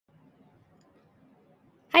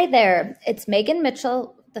Hi there, it's Megan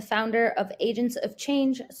Mitchell, the founder of Agents of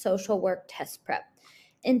Change Social Work Test Prep.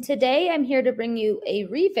 And today I'm here to bring you a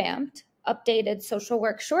revamped, updated social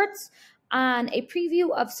work shorts on a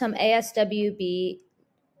preview of some ASWB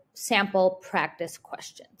sample practice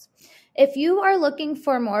questions. If you are looking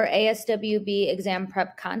for more ASWB exam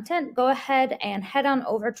prep content, go ahead and head on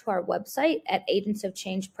over to our website at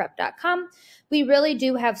agentsofchangeprep.com. We really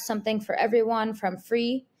do have something for everyone from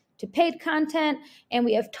free to paid content, and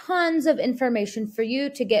we have tons of information for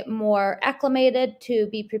you to get more acclimated to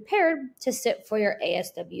be prepared to sit for your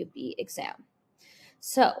ASWB exam.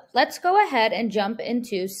 So let's go ahead and jump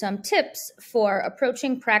into some tips for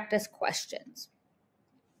approaching practice questions.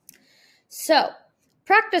 So,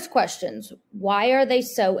 practice questions, why are they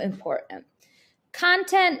so important?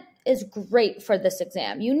 Content is great for this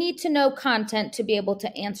exam. You need to know content to be able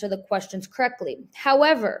to answer the questions correctly.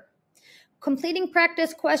 However, completing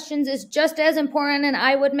practice questions is just as important, and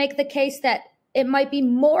I would make the case that it might be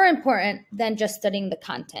more important than just studying the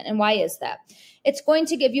content. And why is that? It's going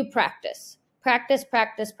to give you practice. Practice,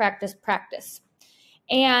 practice, practice, practice.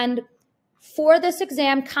 And for this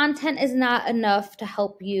exam, content is not enough to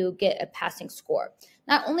help you get a passing score.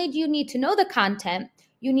 Not only do you need to know the content,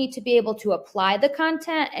 you need to be able to apply the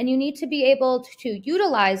content, and you need to be able to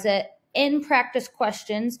utilize it in practice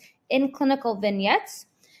questions, in clinical vignettes,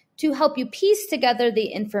 to help you piece together the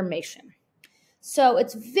information. So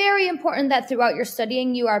it's very important that throughout your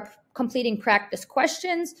studying, you are completing practice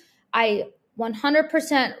questions. I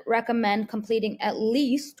 100% recommend completing at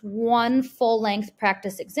least one full-length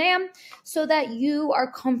practice exam so that you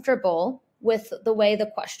are comfortable with the way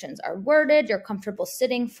the questions are worded, you're comfortable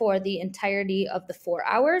sitting for the entirety of the 4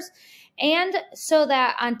 hours, and so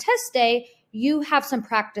that on test day, you have some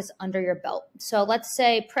practice under your belt. So let's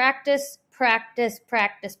say practice, practice,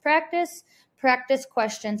 practice, practice. Practice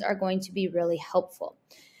questions are going to be really helpful.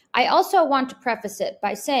 I also want to preface it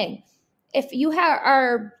by saying, if you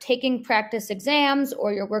are taking practice exams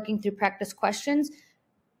or you're working through practice questions,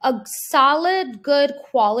 a solid, good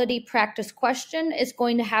quality practice question is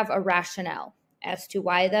going to have a rationale as to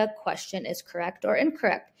why the question is correct or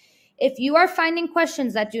incorrect. If you are finding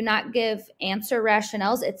questions that do not give answer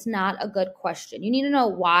rationales, it's not a good question. You need to know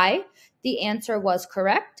why the answer was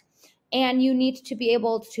correct, and you need to be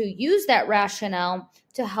able to use that rationale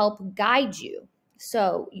to help guide you.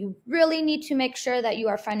 So you really need to make sure that you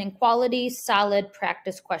are finding quality, solid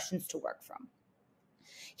practice questions to work from.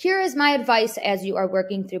 Here is my advice as you are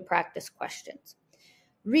working through practice questions.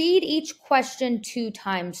 Read each question 2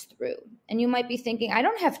 times through. And you might be thinking, I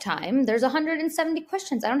don't have time. There's 170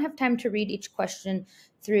 questions. I don't have time to read each question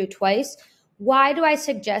through twice. Why do I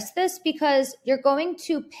suggest this? Because you're going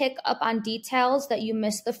to pick up on details that you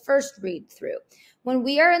missed the first read through. When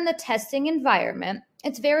we are in the testing environment,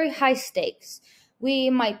 it's very high stakes.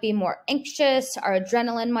 We might be more anxious, our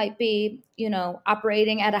adrenaline might be,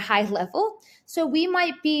 operating at a high level. So we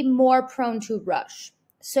might be more prone to rush.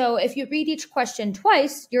 So if you read each question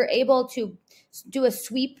twice, you're able to do a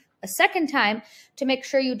sweep a second time to make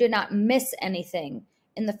sure you did not miss anything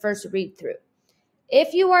in the first read through.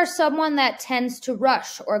 If you are someone that tends to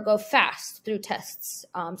rush or go fast through tests,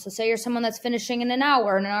 so say you're someone that's finishing in an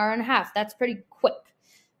hour and a half, that's pretty quick.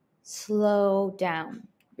 Slow down.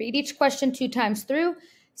 Read each question 2 times through.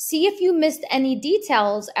 See if you missed any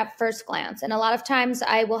details at first glance. And a lot of times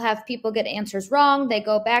I will have people get answers wrong. They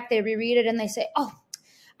go back, they reread it, and they say, oh,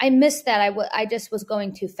 I missed that. I just was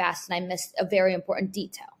going too fast and I missed a very important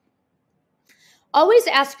detail. Always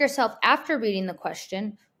ask yourself after reading the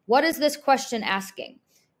question, what is this question asking?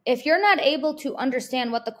 If you're not able to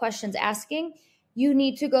understand what the question's asking, you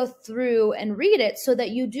need to go through and read it so that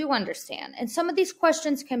you do understand. And some of these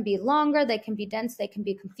questions can be longer, they can be dense, they can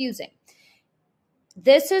be confusing.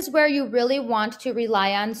 This is where you really want to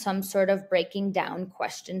rely on some sort of breaking down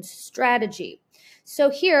questions strategy. So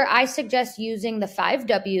here I suggest using the 5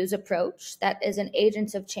 W's approach. That is an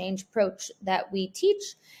Agents of Change approach that we teach.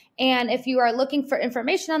 And if you are looking for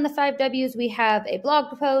information on the 5 W's, we have a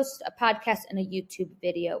blog post, a podcast, and a YouTube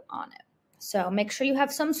video on it. So make sure you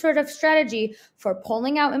have some sort of strategy for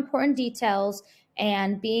pulling out important details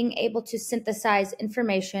and being able to synthesize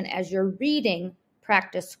information as you're reading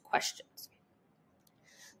practice questions.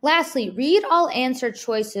 Lastly, read all answer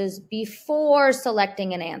choices before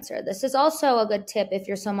selecting an answer. This is also a good tip if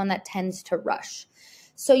you're someone that tends to rush.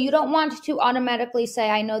 So you don't want to automatically say,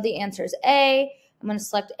 I know the answer is A, I'm going to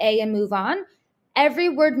select A and move on. Every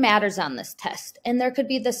word matters on this test, and there could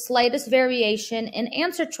be the slightest variation in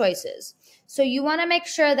answer choices. So you want to make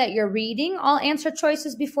sure that you're reading all answer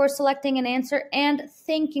choices before selecting an answer and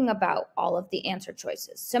thinking about all of the answer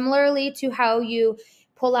choices. Similarly to how you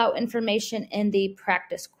pull out information in the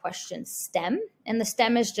practice question STEM. And the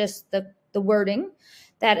STEM is just the wording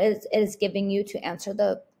that is giving you to answer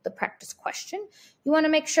the practice question. You want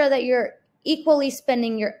to make sure that you're equally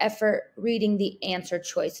spending your effort reading the answer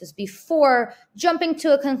choices before jumping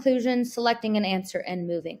to a conclusion, selecting an answer, and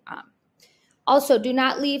moving on. Also, do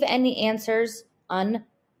not leave any answers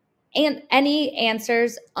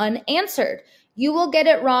unanswered. You will get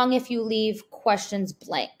it wrong if you leave questions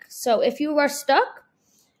blank. So if you are stuck,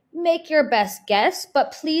 make your best guess,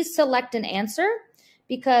 but please select an answer,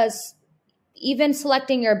 because even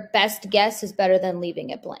selecting your best guess is better than leaving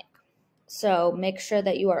it blank. So make sure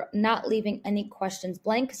that you are not leaving any questions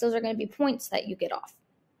blank, because those are going to be points that you get off.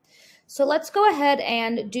 So let's go ahead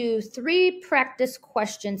and do 3 practice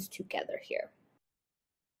questions together here.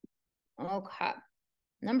 Okay.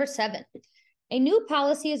 Number 7. A new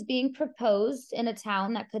policy is being proposed in a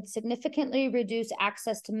town that could significantly reduce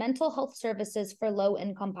access to mental health services for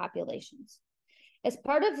low-income populations. As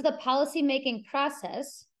part of the policymaking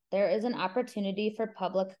process, there is an opportunity for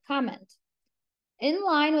public comment. In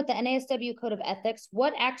line with the NASW Code of Ethics,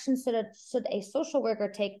 what actions should a social worker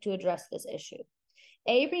take to address this issue?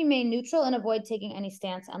 A, remain neutral and avoid taking any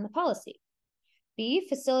stance on the policy. B,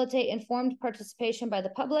 facilitate informed participation by the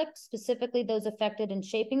public, specifically those affected in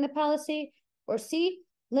shaping the policy. Or C,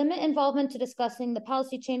 limit involvement to discussing the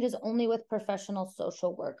policy changes only with professional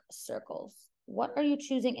social work circles. What are you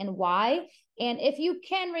choosing and why? And if you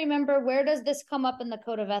can remember, where does this come up in the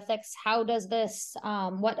Code of Ethics? How does this,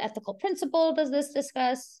 what ethical principle does this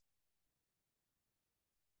discuss?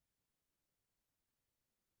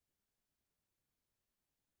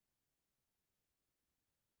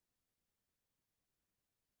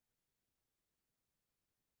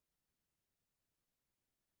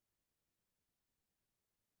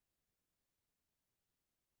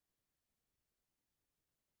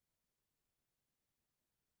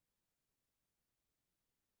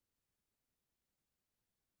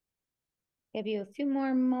 Give you a few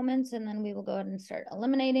more moments and then we will go ahead and start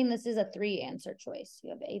eliminating. This is a 3 answer choice. You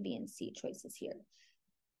have A, B, and C choices here.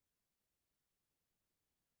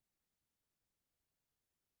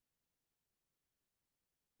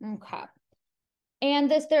 Okay.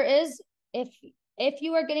 And there is, if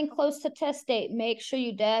you are getting close to test date, make sure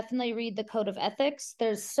you definitely read the Code of Ethics.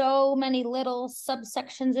 There's so many little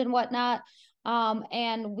subsections and whatnot.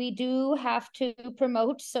 And we do have to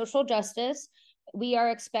promote social justice. We are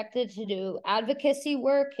expected to do advocacy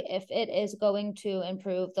work if it is going to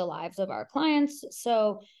improve the lives of our clients.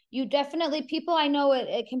 So you definitely, people, I know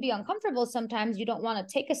it can be uncomfortable sometimes. You don't want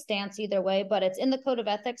to take a stance either way, but it's in the Code of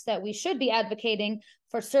Ethics that we should be advocating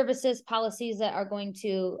for services, policies that are going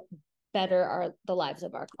to better the lives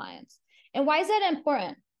of our clients. And why is that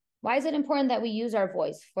important? Why is it important that we use our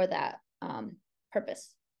voice for that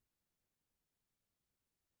purpose?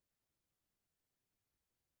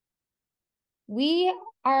 We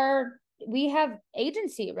have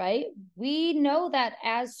agency, right? We know that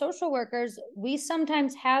as social workers, we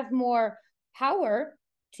sometimes have more power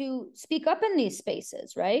to speak up in these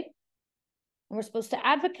spaces, right? And we're supposed to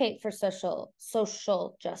advocate for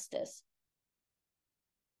social justice,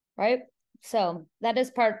 right? So that is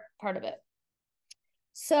part of it.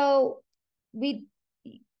 So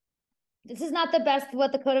this is not the best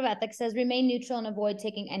what the Code of Ethics says. Remain neutral and avoid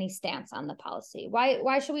taking any stance on the policy.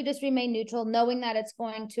 Why should we just remain neutral, knowing that it's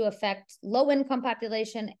going to affect low-income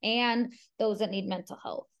population and those that need mental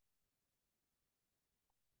health?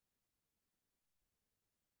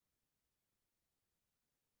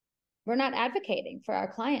 We're not advocating for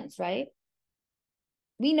our clients, right?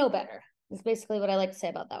 We know better. That's basically what I like to say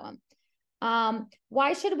about that one.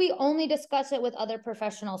 Why should we only discuss it with other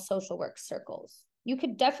professional social work circles? You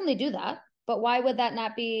could definitely do that, but why would that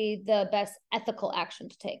not be the best ethical action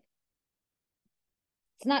to take?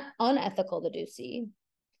 It's not unethical to do C,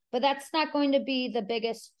 but that's not going to be the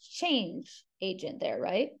biggest change agent there,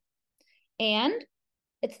 right? And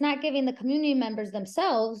it's not giving the community members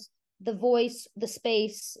themselves the voice, the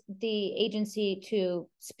space, the agency to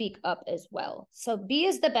speak up as well. So B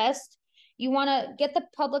is the best. You want to get the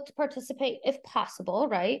public to participate if possible,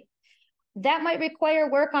 right? That might require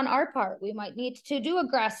work on our part. We might need to do a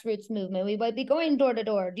grassroots movement. We might be going door to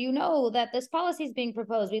door. Do you know that this policy is being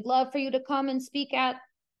proposed? We'd love for you to come and speak at,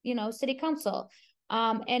 city council.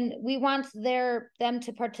 And we want them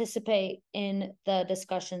to participate in the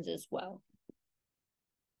discussions as well.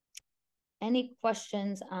 Any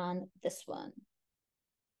questions on this one?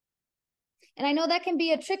 And I know that can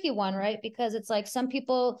be a tricky one, right? Because it's like some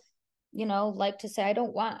people, like to say, I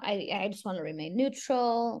just want to remain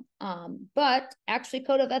neutral. But actually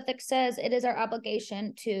Code of Ethics says it is our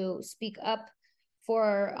obligation to speak up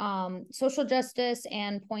for social justice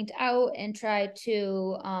and point out and try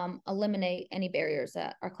to eliminate any barriers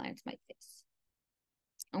that our clients might face.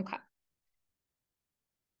 Okay.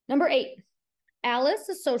 Number 8, Alice,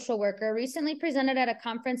 a social worker, recently presented at a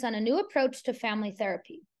conference on a new approach to family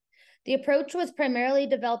therapy. The approach was primarily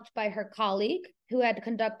developed by her colleague, who had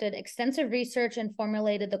conducted extensive research and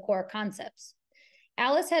formulated the core concepts.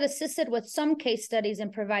 Alice had assisted with some case studies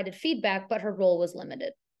and provided feedback, but her role was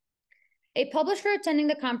limited. A publisher attending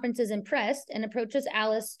the conference is impressed and approaches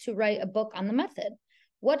Alice to write a book on the method.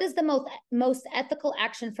 What is the most ethical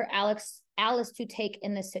action for Alice to take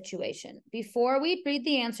in this situation? Before we read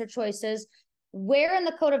the answer choices, where in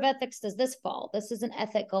the code of ethics does this fall? This is an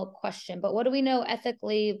ethical question, but what do we know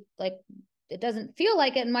ethically? Like, it doesn't feel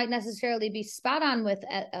like it might necessarily be spot on with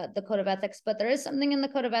the code of ethics, but there is something in the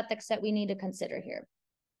code of ethics that we need to consider here.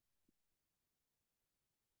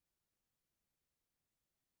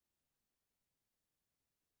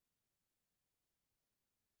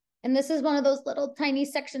 And this is one of those little tiny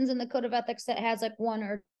sections in the code of ethics that has like 1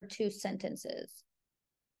 or 2 sentences.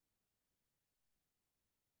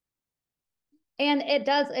 And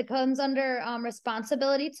it comes under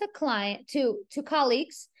responsibility to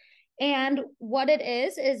colleagues. And what it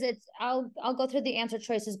is I'll go through the answer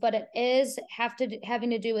choices, but it is having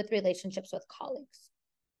to do with relationships with colleagues.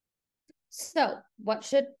 So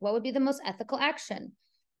what would be the most ethical action?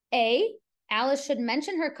 A, Alice should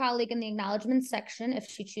mention her colleague in the acknowledgments section if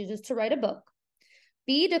she chooses to write a book.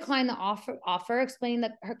 B, decline the offer, explaining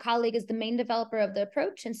that her colleague is the main developer of the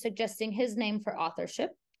approach and suggesting his name for authorship.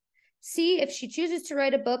 C, if she chooses to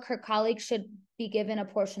write a book, her colleague should be given a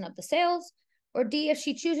portion of the sales. Or D, if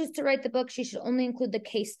she chooses to write the book, she should only include the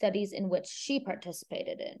case studies in which she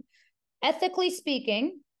participated in. Ethically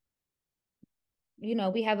speaking,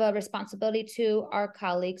 we have a responsibility to our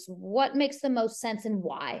colleagues. What makes the most sense and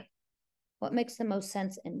why? What makes the most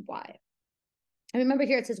sense and why? And remember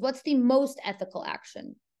here, it says, what's the most ethical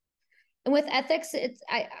action? And with ethics,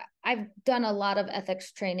 I've done a lot of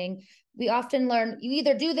ethics training. We often learn you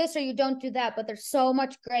either do this or you don't do that, but there's so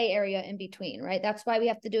much gray area in between, right? That's why we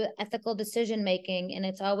have to do ethical decision making, and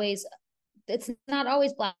it's not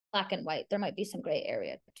always black and white. There might be some gray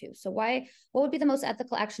area too. So what would be the most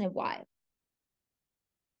ethical action and why?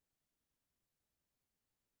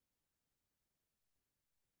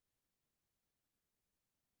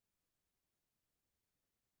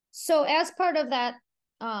 So as part of that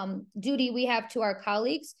duty we have to our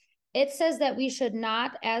colleagues, it says that we should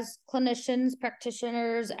not, as clinicians,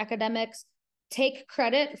 practitioners, academics, take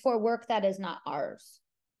credit for work that is not ours,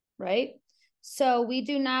 right? So we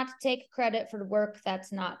do not take credit for work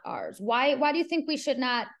that's not ours. Why do you think we should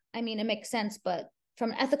not? I mean, it makes sense, but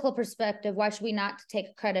from an ethical perspective, why should we not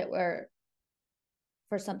take credit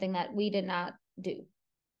for something that we did not do?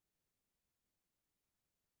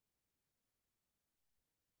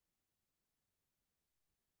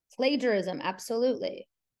 Plagiarism, absolutely.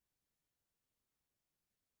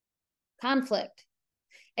 Conflict,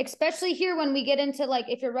 especially here when we get into, like,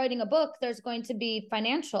 if you're writing a book, there's going to be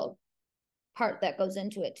financial part that goes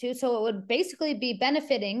into it too. So it would basically be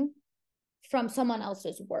benefiting from someone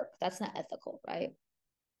else's work. That's not ethical, right?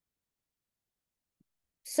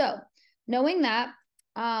 So knowing that,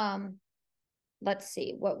 let's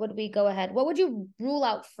see, what would we go ahead? What would you rule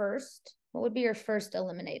out first? What would be your first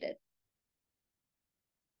eliminated?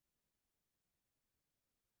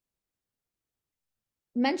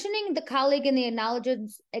 Mentioning the colleague in the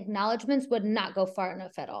acknowledgments would not go far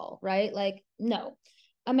enough at all, right? Like, no.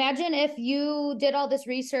 Imagine if you did all this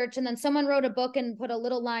research and then someone wrote a book and put a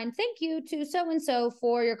little line, thank you to so-and-so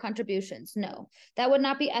for your contributions. No, that would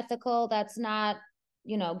not be ethical. That's not,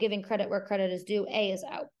 giving credit where credit is due. A is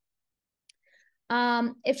out.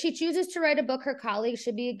 If she chooses to write a book, her colleague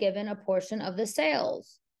should be given a portion of the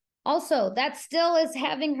sales. Also, that still is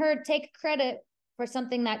having her take credit for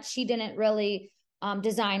something that she didn't really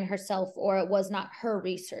design herself, or it was not her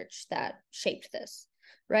research that shaped this,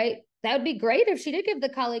 right? That would be great if she did give the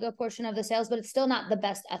colleague a portion of the sales, but it's still not the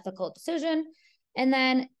best ethical decision. And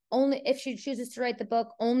then only if she chooses to write the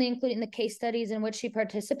book, only including the case studies in which she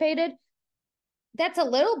participated, that's a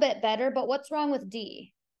little bit better, but what's wrong with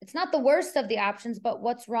D? It's not the worst of the options, but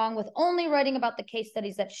what's wrong with only writing about the case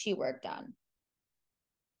studies that she worked on?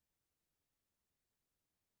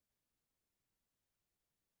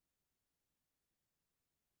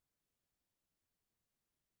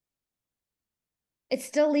 It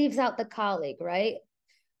still leaves out the colleague, right?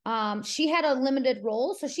 She had a limited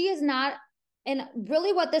role, so she is not, and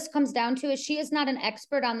really what this comes down to is she is not an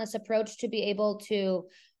expert on this approach to be able to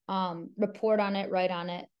report on it, write on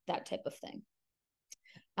it, that type of thing.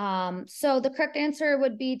 So the correct answer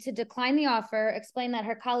would be to decline the offer, explain that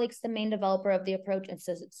her colleague's the main developer of the approach, and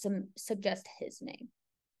suggest his name.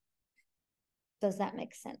 Does that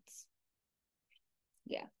make sense?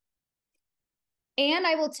 Yeah. And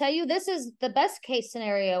I will tell you, this is the best case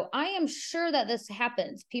scenario. I am sure that this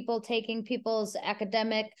happens. People taking people's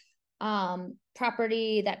academic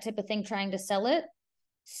property, that type of thing, trying to sell it.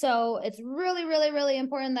 So it's really, really, really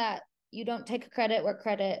important that you don't take credit where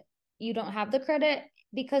credit, you don't have the credit,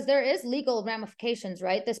 because there is legal ramifications,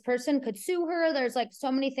 right? This person could sue her. There's like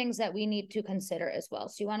so many things that we need to consider as well.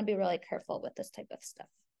 So you want to be really careful with this type of stuff.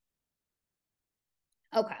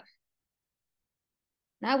 Okay.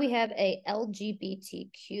 Now we have a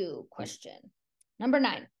LGBTQ question. Number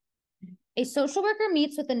 9. A social worker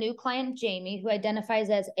meets with a new client, Jamie, who identifies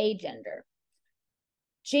as agender.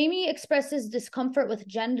 Jamie expresses discomfort with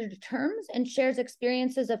gendered terms and shares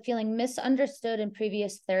experiences of feeling misunderstood in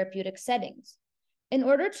previous therapeutic settings. In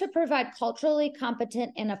order to provide culturally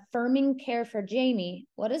competent and affirming care for Jamie,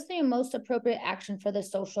 what is the most appropriate action for the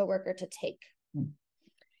social worker to take?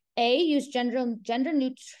 A, use gender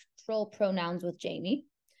neutral pronouns with Jamie.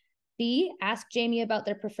 B, ask Jamie about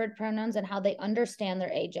their preferred pronouns and how they understand their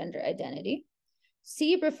agender identity.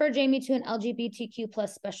 C, refer Jamie to an LGBTQ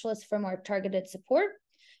plus specialist for more targeted support.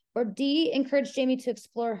 Or D, encourage Jamie to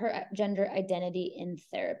explore her gender identity in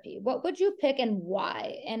therapy. What would you pick and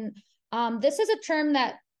why? And this is a term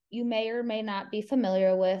that you may or may not be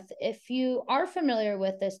familiar with. If you are familiar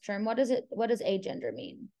with this term, what does agender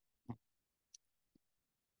mean?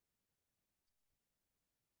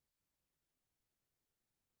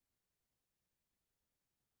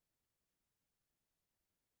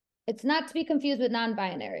 It's not to be confused with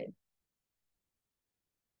non-binary.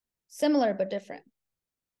 Similar, but different.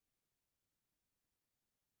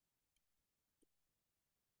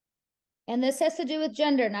 And this has to do with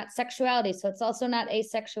gender, not sexuality. So it's also not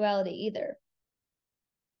asexuality either.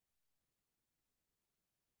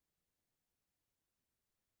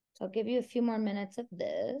 So I'll give you a few more minutes of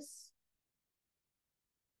this.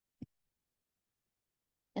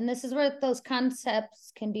 And this is where those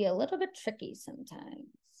concepts can be a little bit tricky sometimes.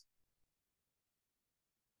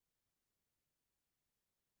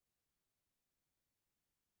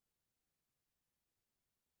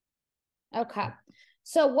 Okay.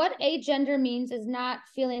 So what agender means is not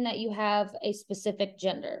feeling that you have a specific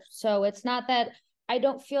gender. So it's not that I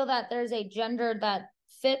don't feel that there's a gender that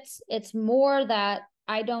fits. It's more that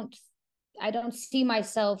I don't see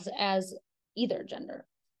myself as either gender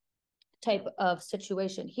type of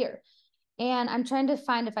situation here. And I'm trying to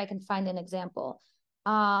find if I can find an example.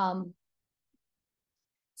 So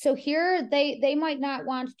here they might not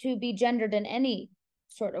want to be gendered in any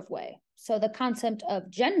sort of way. So the concept of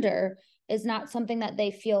gender is not something that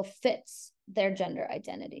they feel fits their gender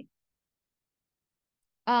identity.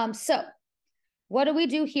 So what do we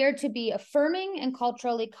do here to be affirming and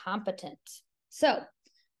culturally competent? So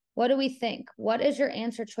what do we think? What is your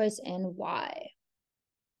answer choice and why?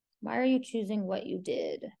 Why are you choosing what you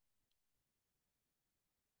did?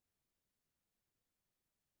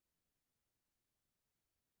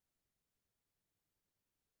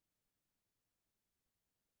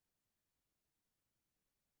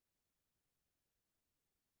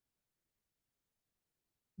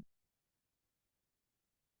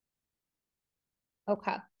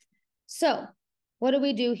 Okay. So what do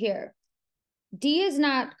we do here? D is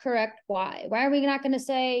not correct. Why? Why are we not going to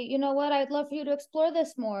say, you know what, I'd love for you to explore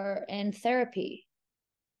this more in therapy?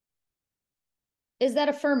 Is that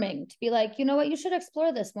affirming to be like, you know what, you should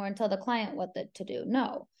explore this more and tell the client what to do?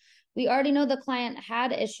 No. We already know the client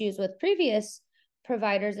had issues with previous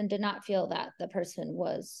providers and did not feel that the person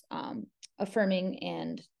was affirming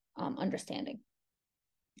and understanding.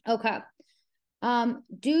 Okay.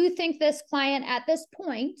 Do you think this client at this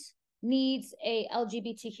point needs a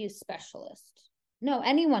LGBTQ specialist? No,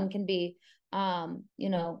 anyone can be,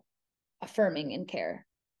 affirming in care,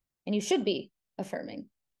 and you should be affirming.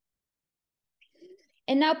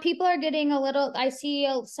 And now people are getting a little, I see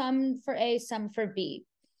some for A, some for B.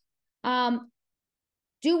 Do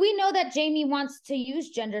we know that Jamie wants to use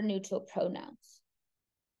gender neutral pronouns?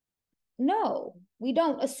 No, we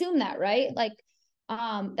don't assume that, right? Like,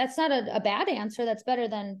 that's not a bad answer. That's better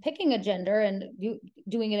than picking a gender and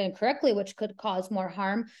doing it incorrectly, which could cause more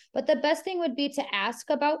harm. But the best thing would be to ask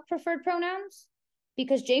about preferred pronouns,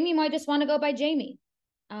 because Jamie might just want to go by Jamie.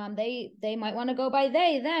 They might want to go by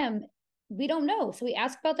they, them. We don't know. So we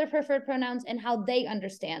ask about their preferred pronouns and how they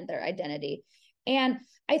understand their identity. And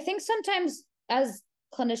I think sometimes as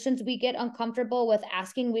clinicians, we get uncomfortable with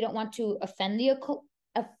asking. We don't want to offend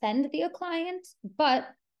the client, but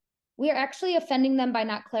we are actually offending them by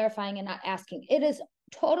not clarifying and not asking. It is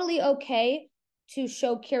totally okay to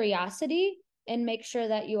show curiosity and make sure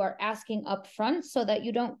that you are asking up front so that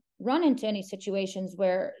you don't run into any situations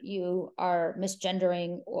where you are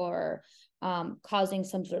misgendering or causing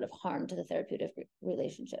some sort of harm to the therapeutic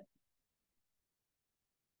relationship.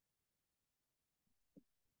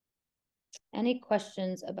 Any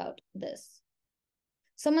questions about this?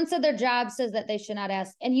 Someone said their job says that they should not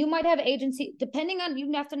ask, and you might have agency, depending on,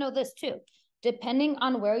 you have to know this too, depending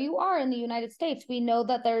on where you are in the United States, we know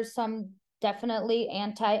that there's some definitely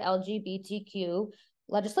anti-LGBTQ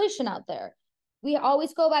legislation out there. We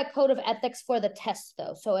always go by code of ethics for the test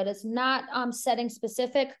though. So it is not setting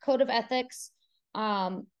specific code of ethics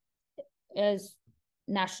is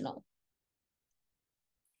national.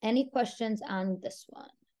 Any questions on this one?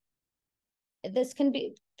 This can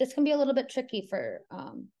be a little bit tricky for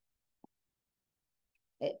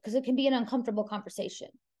because it can be an uncomfortable conversation.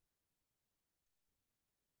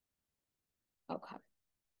 Okay.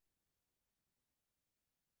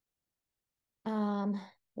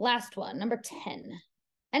 Last one, number 10.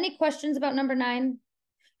 Any questions about number 9?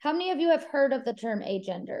 How many of you have heard of the term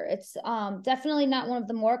agender? It's definitely not one of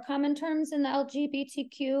the more common terms in the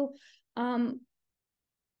LGBTQ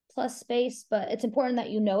plus space, but it's important that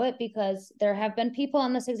you know it because there have been people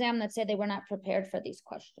on this exam that say they were not prepared for these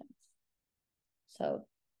questions. So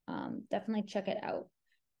definitely check it out.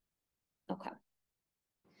 Okay.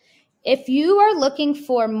 If you are looking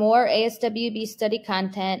for more ASWB study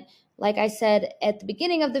content, like I said at the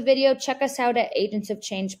beginning of the video, check us out at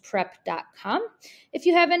agentsofchangeprep.com. If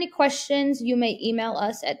you have any questions, you may email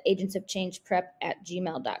us at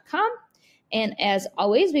agentsofchangeprep@gmail.com. And as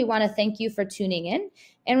always, we want to thank you for tuning in.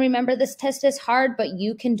 And remember, this test is hard, but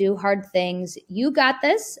you can do hard things. You got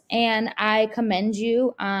this, and I commend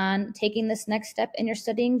you on taking this next step in your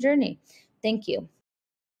studying journey. Thank you.